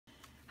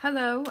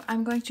Hello,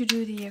 I'm going to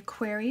do the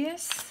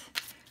Aquarius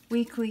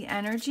weekly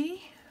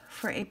energy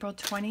for April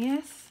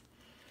 20th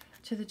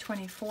to the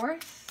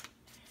 24th.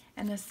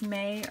 And this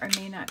may or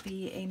may not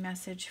be a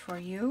message for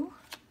you.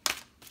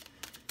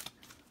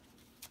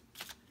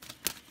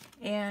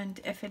 And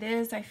if it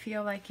is, I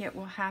feel like it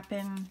will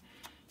happen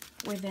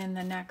within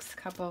the next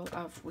couple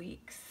of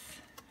weeks.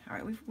 All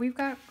right, we've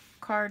got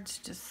cards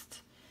just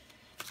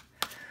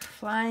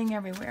flying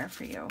everywhere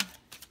for you.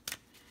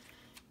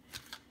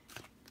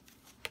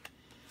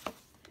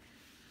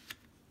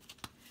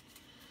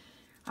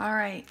 All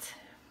right,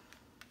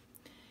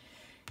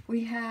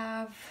 we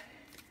have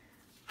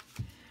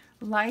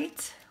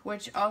light,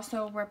 which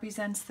also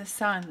represents the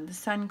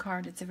sun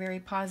card. It's a very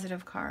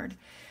positive card.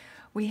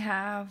 We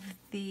have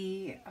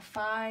the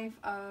Five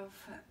of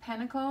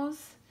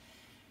Pentacles,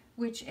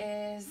 which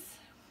is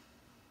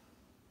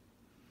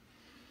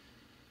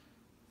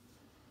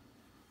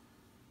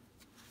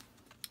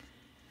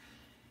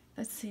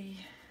let's see,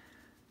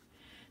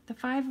 the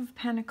Five of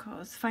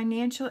Pentacles,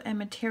 financial and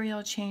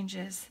material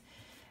changes.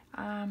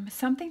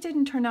 Something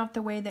didn't turn out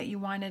the way that you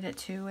wanted it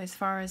to as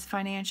far as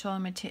financial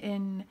and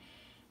in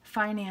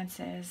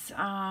finances.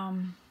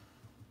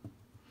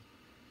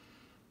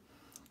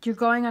 You're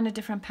going on a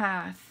different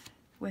path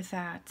with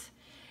that.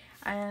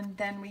 And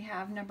then we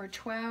have number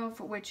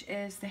 12, which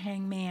is the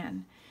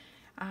Hangman.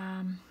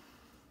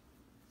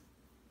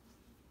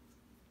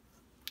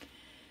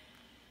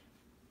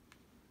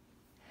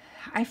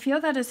 I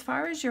feel that as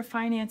far as your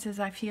finances,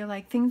 I feel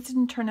like things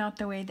didn't turn out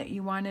the way that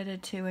you wanted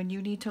it to, and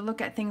you need to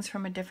look at things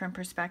from a different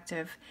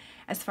perspective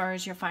as far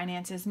as your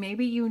finances.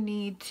 Maybe you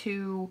need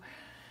to,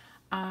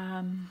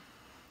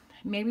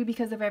 maybe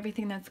because of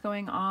everything that's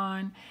going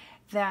on,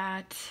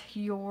 that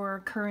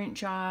your current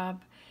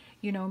job,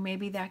 you know,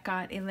 maybe that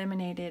got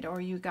eliminated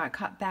or you got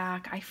cut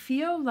back. I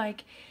feel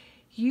like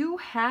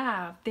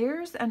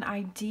there's an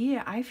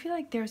idea. I feel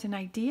like there's an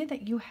idea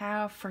that you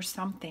have for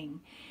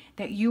something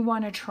that you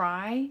want to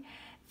try,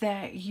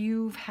 that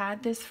you've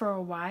had this for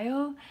a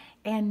while,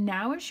 and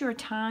now is your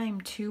time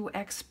to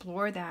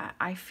explore that.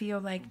 I feel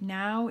like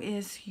now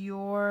is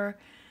your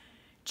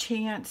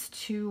chance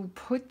to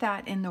put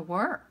that in the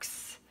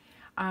works.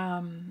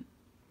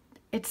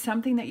 It's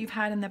something that you've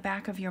had in the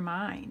back of your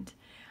mind.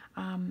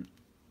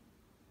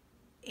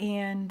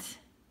 And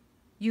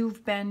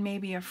you've been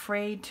maybe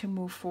afraid to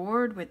move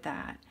forward with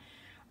that.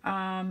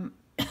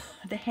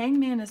 The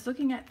Hangman is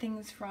looking at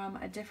things from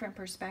a different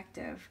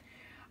perspective.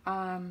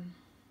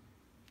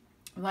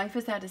 Life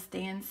is at a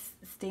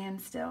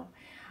standstill.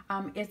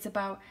 It's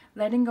about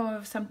letting go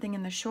of something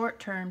in the short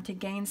term to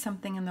gain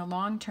something in the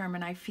long term.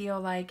 And I feel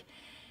like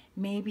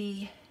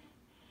maybe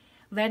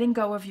letting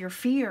go of your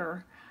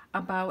fear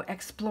about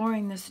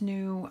exploring this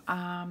new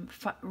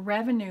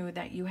revenue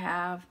that you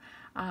have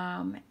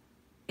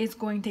is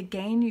going to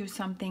gain you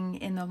something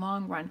in the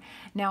long run.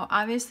 Now,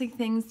 obviously,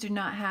 things do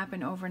not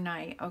happen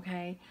overnight,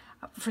 okay?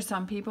 For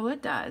some people,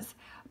 it does.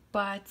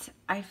 But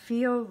I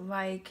feel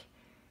like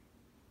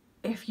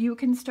if you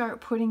can start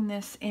putting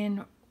this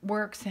in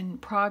works and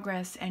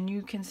progress, and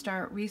you can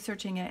start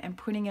researching it and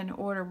putting it in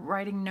order,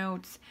 writing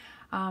notes,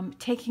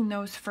 taking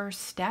those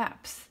first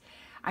steps,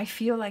 I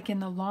feel like in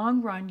the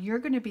long run, you're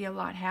going to be a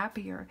lot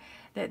happier,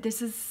 that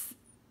this is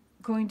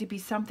going to be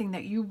something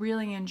that you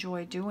really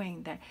enjoy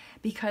doing, that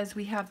because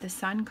we have the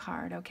Sun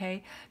card,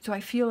 okay? So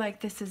I feel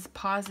like this is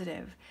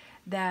positive,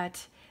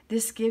 that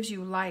this gives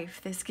you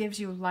life, this gives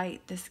you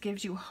light, this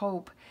gives you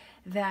hope,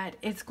 that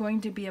it's going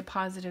to be a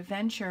positive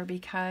venture,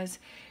 because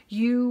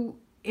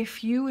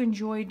if you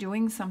enjoy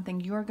doing something,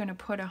 you're going to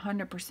put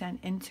 100%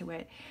 into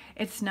it.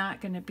 It's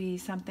not going to be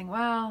something,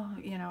 well,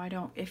 you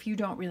know, if you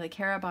don't really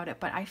care about it,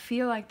 but I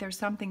feel like there's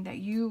something that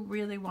you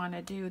really want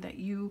to do, that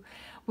you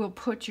will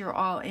put your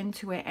all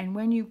into it. And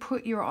when you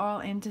put your all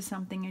into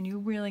something and you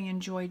really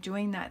enjoy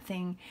doing that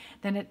thing,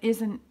 then it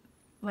isn't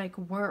like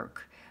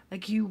work.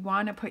 Like, you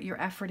want to put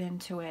your effort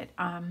into it.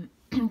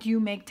 You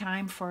make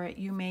time for it.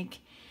 You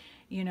make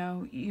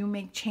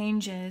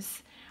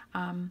changes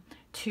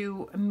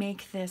to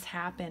make this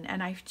happen.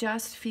 And I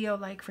just feel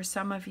like for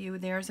some of you,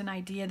 there's an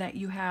idea that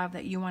you have,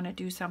 that you want to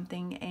do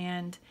something,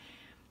 and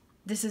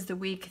this is the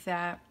week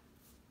that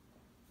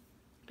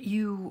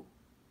you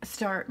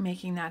start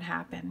making that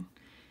happen.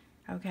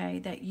 Okay,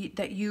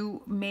 that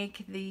you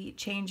make the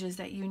changes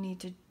that you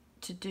need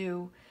to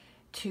do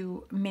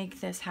to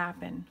make this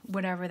happen,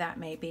 whatever that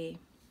may be.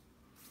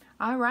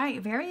 All right,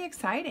 very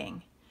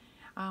exciting.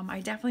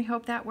 I definitely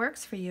hope that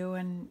works for you,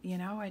 and you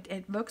know,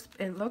 it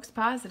looks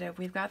positive.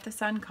 We've got the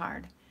Sun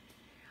card.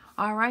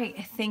 All right,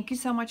 thank you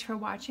so much for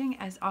watching.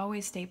 As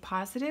always, stay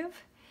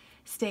positive,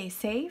 stay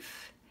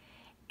safe,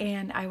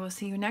 and I will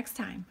see you next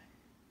time.